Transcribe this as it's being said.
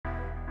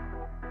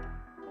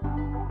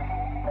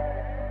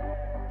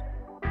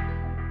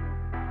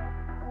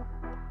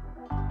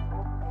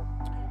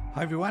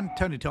Hi everyone,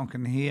 Tony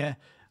Tonkin here.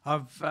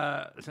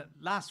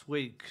 Last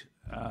week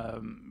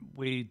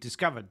we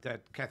discovered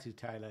that Kathy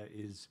Taylor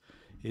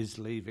is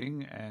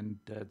leaving, and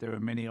there are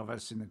many of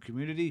us in the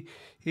community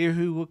here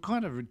who were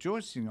kind of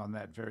rejoicing on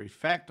that very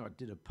fact. I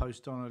did a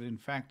post on it, in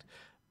fact,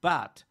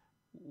 but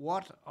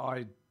what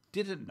I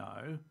didn't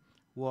know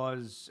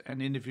was an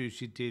interview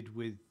she did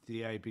with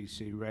the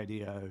ABC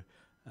radio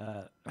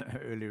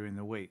earlier in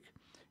the week.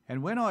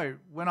 And when I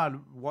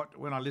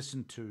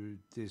listened to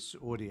this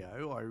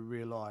audio, I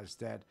realised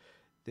that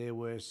there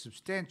were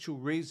substantial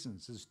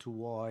reasons as to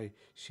why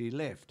she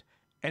left,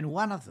 and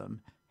one of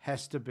them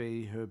has to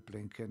be her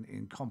blinking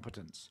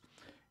incompetence.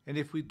 And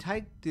if we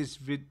take this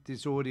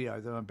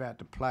audio that I'm about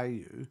to play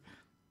you,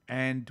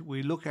 and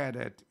we look at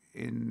it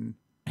in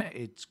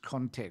its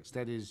context,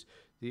 that is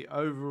the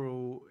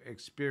overall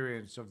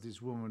experience of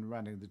this woman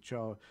running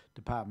the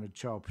Department of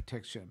Child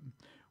Protection,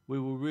 we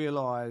will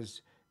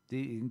realise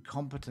the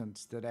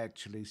incompetence that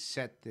actually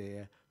sat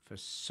there for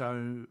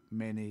so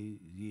many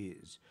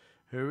years.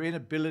 Her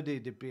inability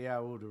to be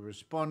able to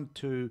respond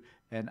to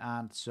and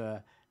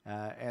answer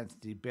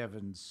Anthony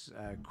Bevan's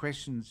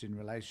questions in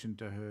relation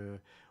to her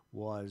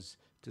was,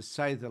 to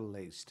say the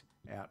least,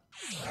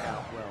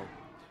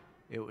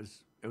 it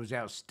was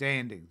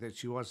outstanding that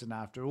she wasn't,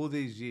 after all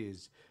these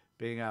years,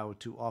 being able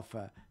to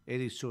offer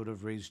any sort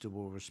of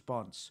reasonable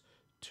response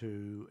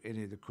to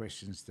any of the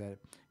questions that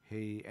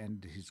he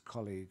and his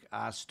colleague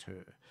asked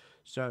her.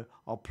 So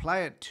I'll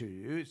play it to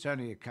you. It's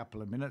only a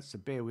couple of minutes, so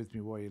bear with me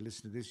while you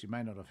listen to this. You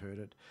may not have heard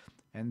it.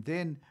 And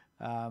then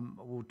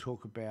we'll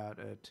talk about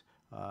it.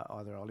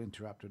 Either I'll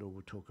interrupt it or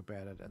we'll talk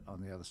about it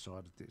on the other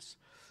side of this.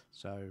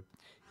 So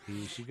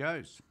here she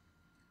goes.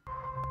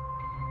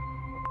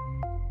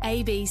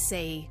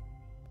 ABC.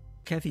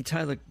 Kathy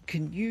Taylor,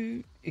 can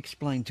you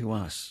explain to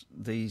us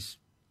these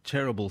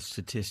terrible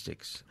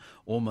statistics?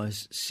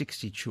 Almost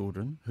 60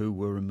 children who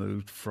were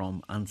removed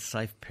from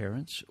unsafe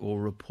parents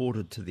or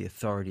reported to the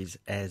authorities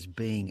as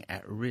being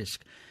at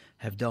risk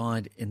have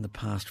died in the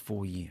past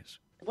 4 years.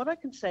 What I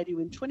can say to you,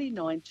 in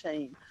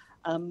 2019,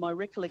 my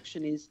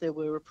recollection is there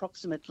were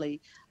approximately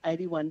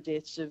 81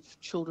 deaths of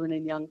children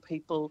and young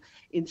people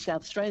in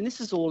South Australia. And this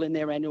is all in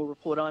their annual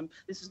report.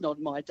 This is not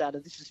my data,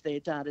 this is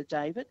their data,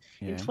 David.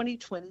 Yeah. In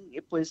 2020,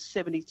 it was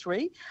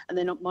 73. And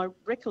then my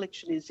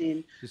recollection is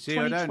in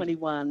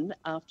 2021,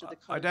 after the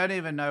COVID... I don't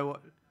even know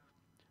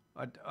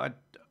what...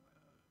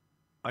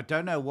 I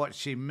don't know what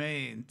she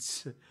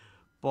means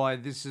by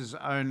this is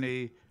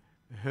only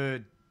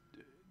her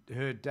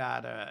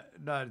data.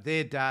 No,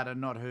 their data,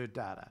 not her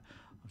data.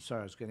 I'm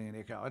sorry, I was getting an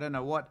echo. I don't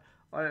know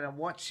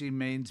what she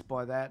means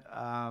by that.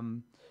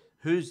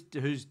 Whose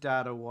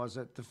data was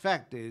it? The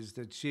fact is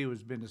that she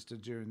was minister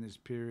during this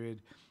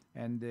period,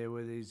 and there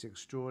were these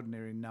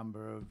extraordinary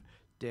number of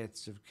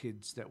deaths of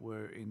kids that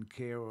were in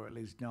care or at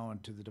least known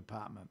to the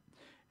department.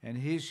 And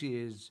here she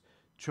is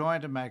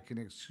trying to make an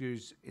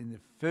excuse in the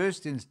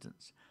first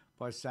instance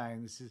by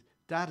saying this is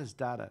data's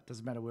data.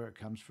 Doesn't matter where it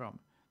comes from.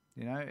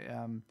 You know,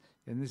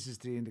 and this is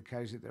the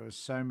indication that there were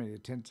so many,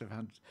 tens of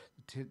hundreds,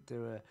 there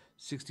were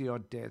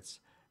 60-odd deaths,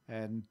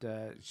 and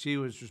she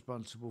was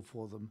responsible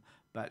for them,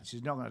 but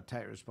she's not going to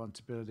take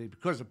responsibility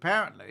because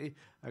apparently,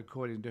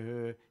 according to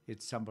her,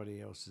 it's somebody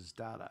else's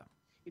data.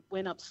 It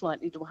went up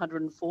slightly to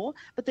 104,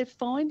 but they're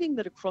finding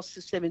that across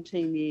the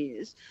 17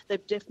 years,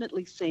 they've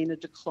definitely seen a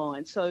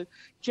decline. So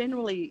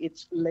generally,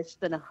 it's less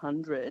than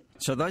 100.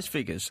 So those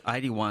figures,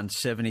 81,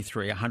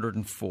 73,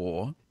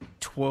 104,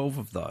 12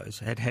 of those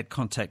had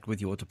contact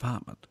with your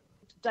department.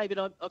 David,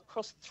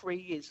 across 3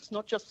 years. It's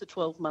not just the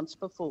 12 months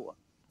before.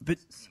 But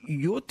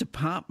your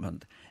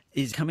department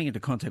is coming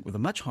into contact with a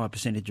much higher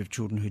percentage of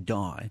children who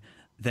die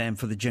than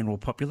for the general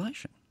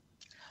population.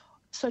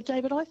 So,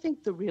 David, I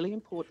think the really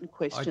important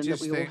question that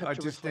we all have to... I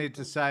just need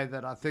to say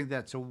that I think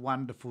that's a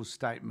wonderful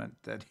statement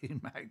that he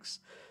makes,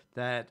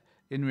 that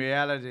in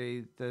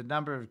reality the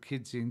number of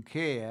kids in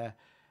care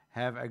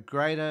have a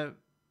greater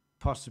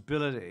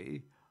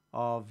possibility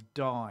of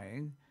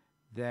dying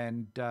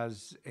than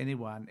does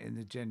anyone in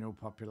the general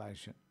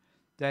population.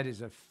 That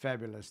is a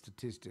fabulous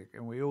statistic,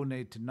 and we all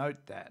need to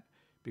note that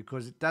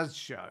because it does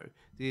show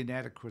the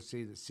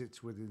inadequacy that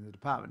sits within the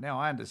department. Now,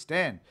 I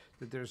understand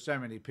that there are so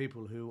many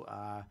people who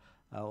are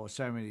or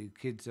so many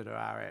kids that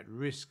are at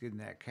risk in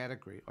that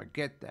category. I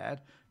get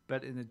that.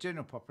 But in the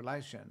general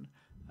population,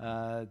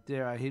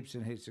 there are heaps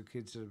and heaps of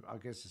kids that I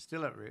guess are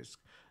still at risk,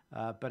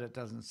 but it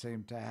doesn't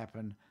seem to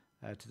happen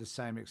to the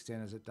same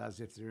extent as it does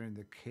if they're in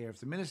the care of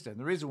the minister. And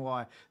the reason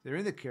why they're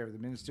in the care of the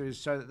minister is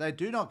so that they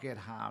do not get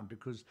harmed,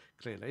 because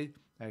clearly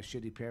there are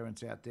shitty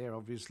parents out there,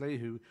 obviously,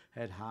 who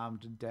had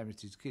harmed and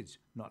damaged his kids.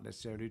 Not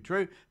necessarily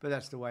true, but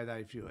that's the way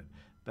they view it.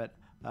 But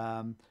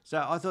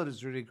so I thought it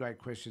was a really great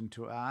question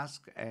to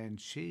ask, and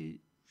she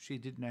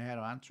didn't know how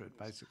to answer it,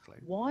 basically.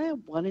 Why are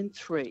 1 in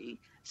 3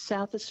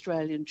 South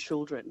Australian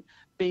children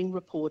being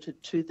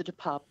reported to the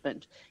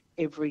department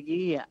every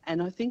year?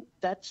 And I think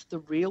that's the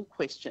real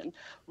question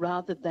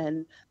rather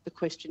than the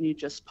question you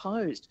just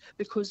posed,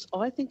 because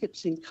I think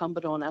it's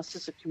incumbent on us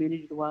as a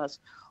community to ask,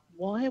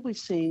 Why are we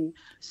seeing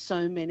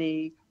so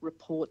many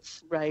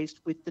reports raised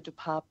with the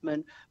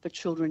Department for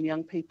Children and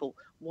Young People?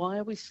 Why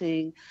are we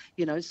seeing,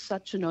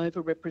 such an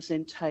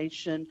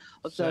overrepresentation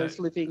of those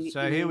living in...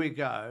 So here we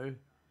go.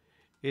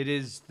 It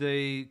is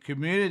the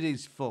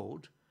community's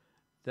fault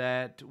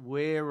that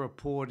we're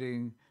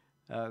reporting,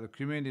 the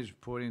community is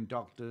reporting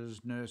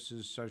doctors,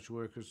 nurses, social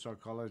workers,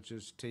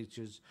 psychologists,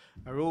 teachers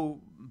are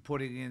all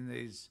putting in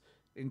these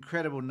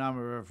incredible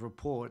number of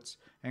reports,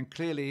 and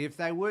clearly if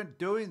they weren't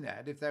doing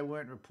that, if they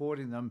weren't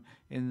reporting them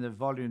in the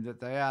volume that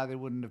they are, there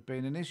wouldn't have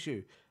been an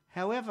issue.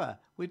 However,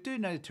 we do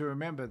need to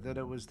remember that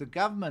it was the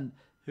government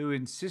who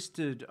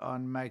insisted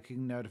on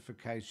making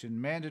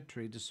notification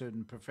mandatory to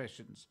certain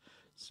professions.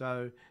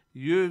 So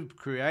you've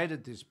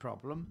created this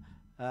problem,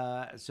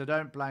 so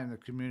don't blame the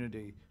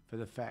community for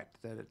the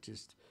fact that it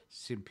just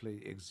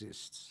simply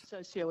exists.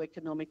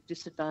 Socioeconomic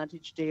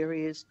disadvantaged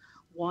areas,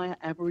 why are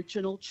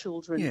Aboriginal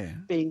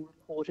children being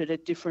reported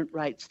at different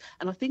rates?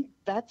 And I think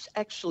that's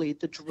actually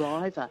the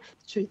driver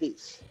to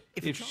this.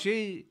 If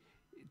she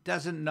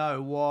doesn't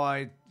know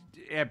why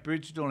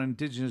Aboriginal,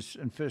 Indigenous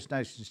and First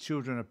Nations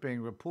children are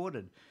being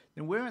reported,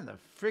 then where in the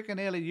frickin'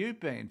 hell have you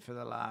been for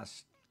the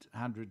last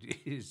 100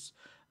 years?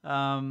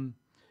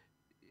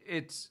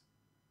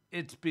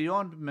 It's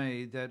beyond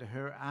me that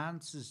her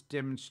answers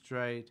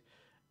demonstrate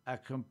a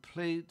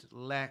complete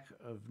lack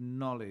of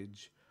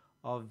knowledge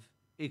of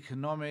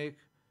economic,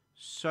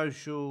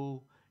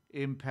 social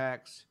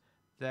impacts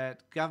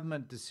that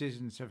government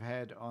decisions have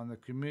had on the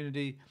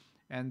community,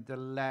 and the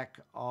lack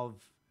of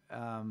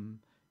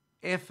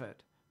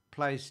effort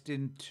placed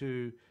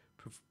into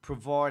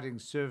providing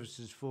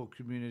services for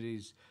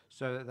communities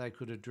so that they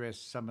could address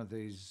some of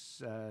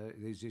these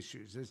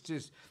issues.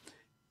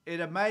 It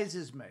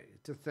amazes me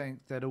to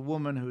think that a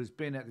woman who has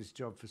been at this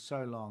job for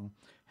so long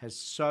has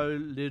so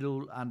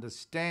little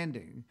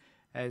understanding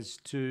as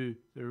to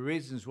the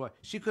reasons why.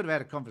 She could have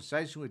had a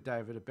conversation with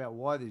David about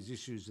why these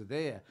issues are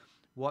there,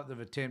 what they've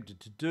attempted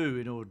to do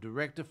in order to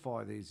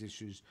rectify these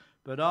issues.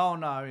 But oh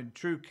no, in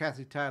true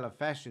Cathy Taylor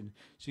fashion,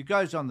 she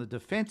goes on the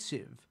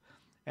defensive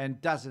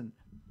and doesn't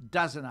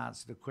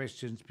answer the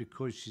questions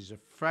because she's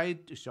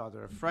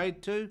either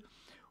afraid to,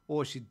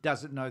 or she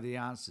doesn't know the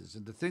answers.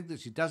 And to think that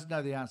she doesn't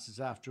know the answers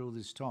after all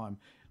this time,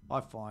 I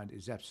find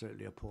is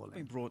absolutely appalling.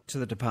 Been brought to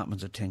the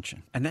department's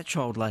attention, and that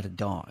child later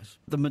dies.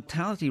 The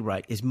mortality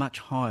rate is much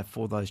higher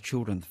for those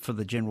children for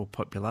the general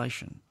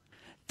population.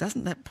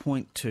 Doesn't that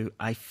point to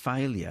a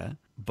failure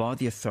by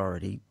the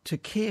authority to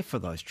care for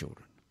those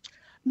children?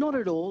 Not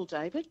at all,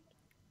 David.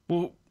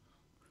 Well,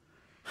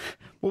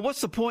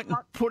 what's the point in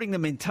putting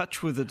them in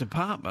touch with the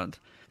department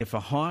if a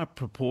higher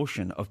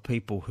proportion of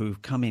people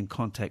who've come in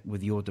contact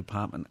with your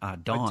department are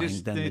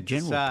dying than the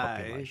general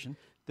population?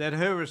 That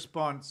her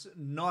response,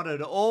 not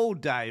at all,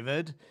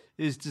 David,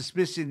 is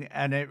dismissing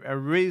a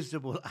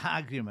reasonable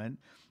argument.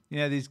 You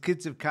know, these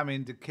kids have come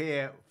in to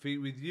care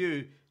with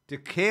you, to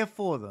care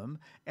for them,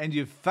 and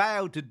you've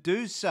failed to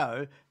do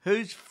so.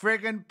 Whose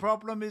friggin'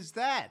 problem is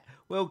that?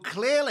 Well,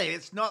 clearly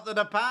it's not the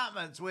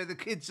departments where the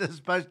kids are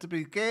supposed to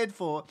be cared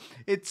for.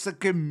 It's the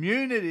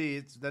community.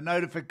 It's the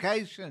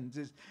notifications.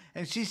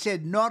 And she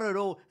said not at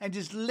all and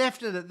just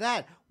left it at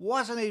that.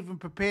 Wasn't even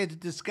prepared to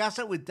discuss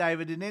it with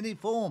David in any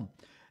form.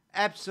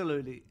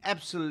 Absolutely,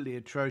 absolutely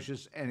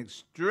atrocious and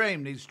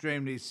extremely,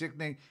 extremely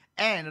sickening.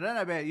 And I don't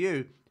know about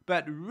you,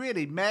 but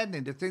really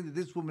maddening to think that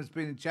this woman's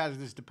been in charge of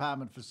this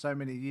department for so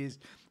many years,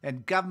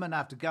 and government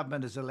after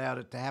government has allowed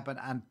it to happen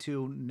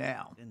until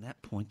now. And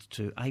that points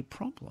to a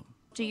problem.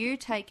 Do you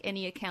take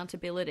any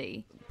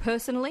accountability,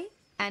 personally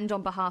and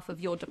on behalf of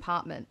your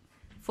department,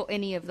 for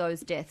any of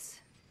those deaths?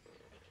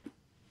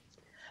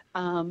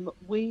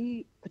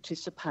 We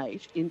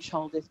participate in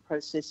child death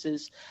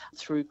processes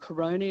through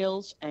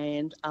coronials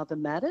and other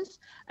matters,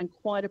 and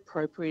quite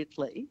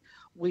appropriately,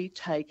 we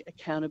take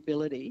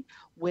accountability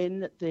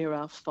when there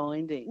are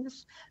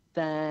findings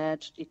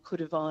that it could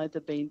have either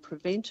been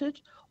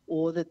prevented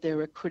or that there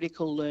are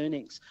critical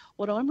learnings.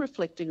 What I'm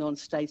reflecting on,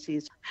 Stacey,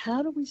 is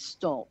how do we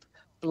stop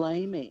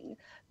blaming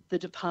the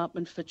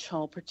Department for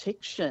Child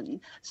Protection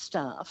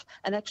staff,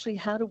 and actually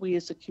how do we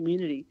as a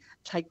community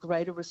take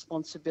greater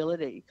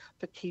responsibility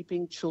for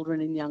keeping children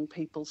and young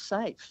people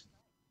safe?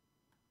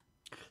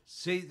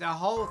 See, the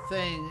whole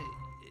thing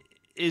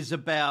is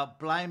about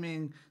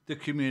blaming the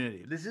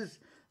community. This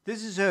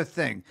is her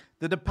thing.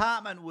 The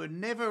department were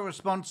never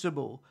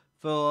responsible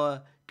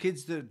for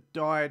kids that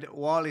died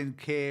while in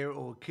care,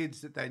 or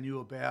kids that they knew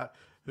about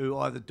who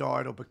either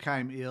died or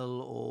became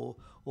ill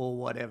or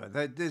whatever.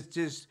 There's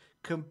just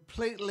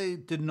completely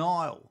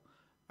denial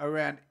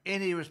around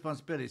any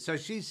responsibility. So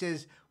she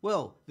says,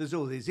 well, there's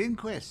all these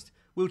inquests.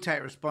 We'll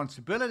take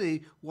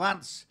responsibility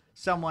once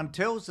someone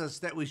tells us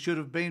that we should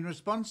have been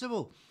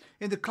responsible.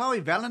 In the Chloe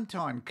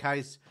Valentine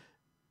case,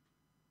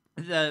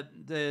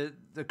 the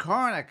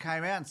coroner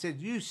came out and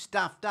said, you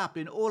stuffed up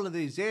in all of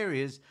these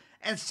areas,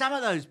 and some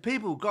of those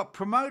people got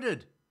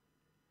promoted.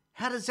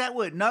 How does that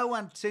work? No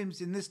one seems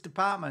in this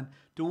department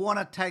to want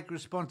to take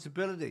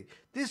responsibility.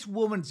 This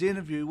woman's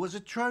interview was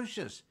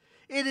atrocious.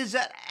 It is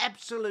an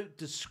absolute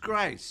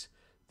disgrace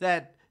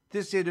that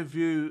this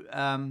interview,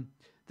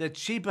 that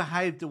she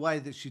behaved the way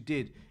that she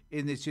did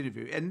in this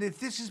interview. And if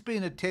this has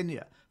been a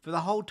tenure for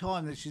the whole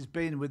time that she's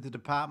been with the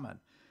department,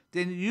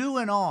 then you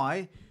and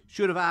I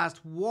should have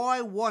asked,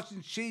 why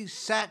wasn't she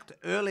sacked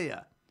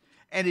earlier?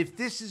 And if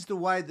this is the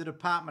way the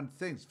department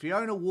thinks,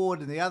 Fiona Ward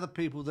and the other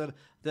people that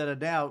are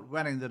now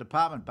running the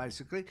department,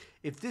 basically,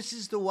 if this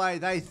is the way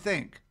they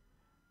think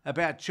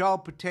about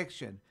child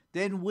protection,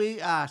 then we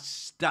are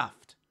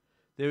stuffed.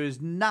 There is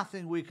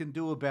nothing we can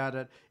do about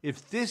it.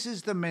 If this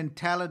is the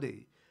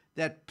mentality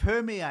that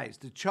permeates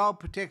the child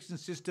protection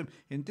system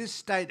in this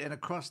state and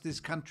across this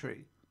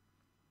country,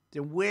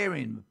 then we're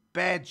in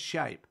bad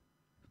shape.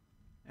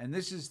 And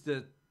this is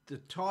the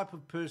type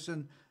of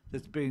person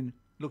that's been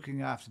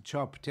looking after the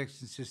child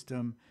protection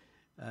system,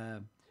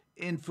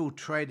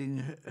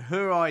 infiltrating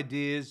her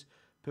ideas,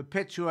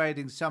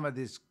 perpetuating some of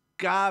this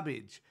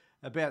garbage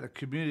about the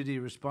community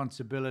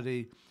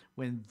responsibility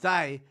when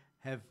they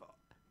have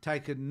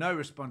taken no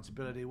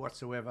responsibility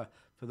whatsoever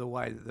for the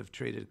way that they've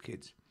treated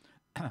kids.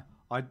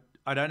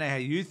 I don't know how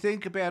you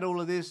think about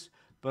all of this,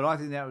 but I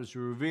think that was a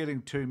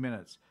revealing 2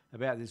 minutes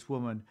about this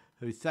woman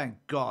who, thank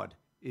God,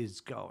 is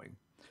going.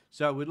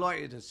 So we'd like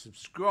you to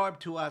subscribe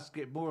to us,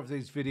 get more of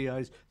these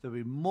videos. There'll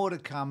be more to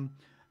come.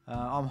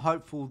 I'm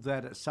hopeful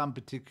that at some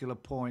particular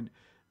point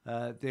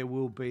there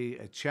will be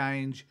a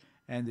change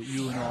and that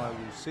you and I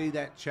will see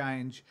that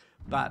change,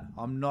 but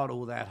I'm not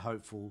all that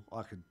hopeful,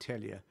 I can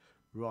tell you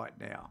right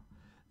now.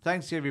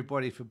 Thanks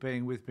everybody for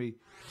being with me.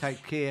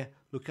 Take care,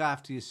 look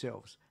after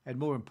yourselves, and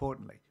more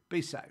importantly,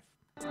 be safe.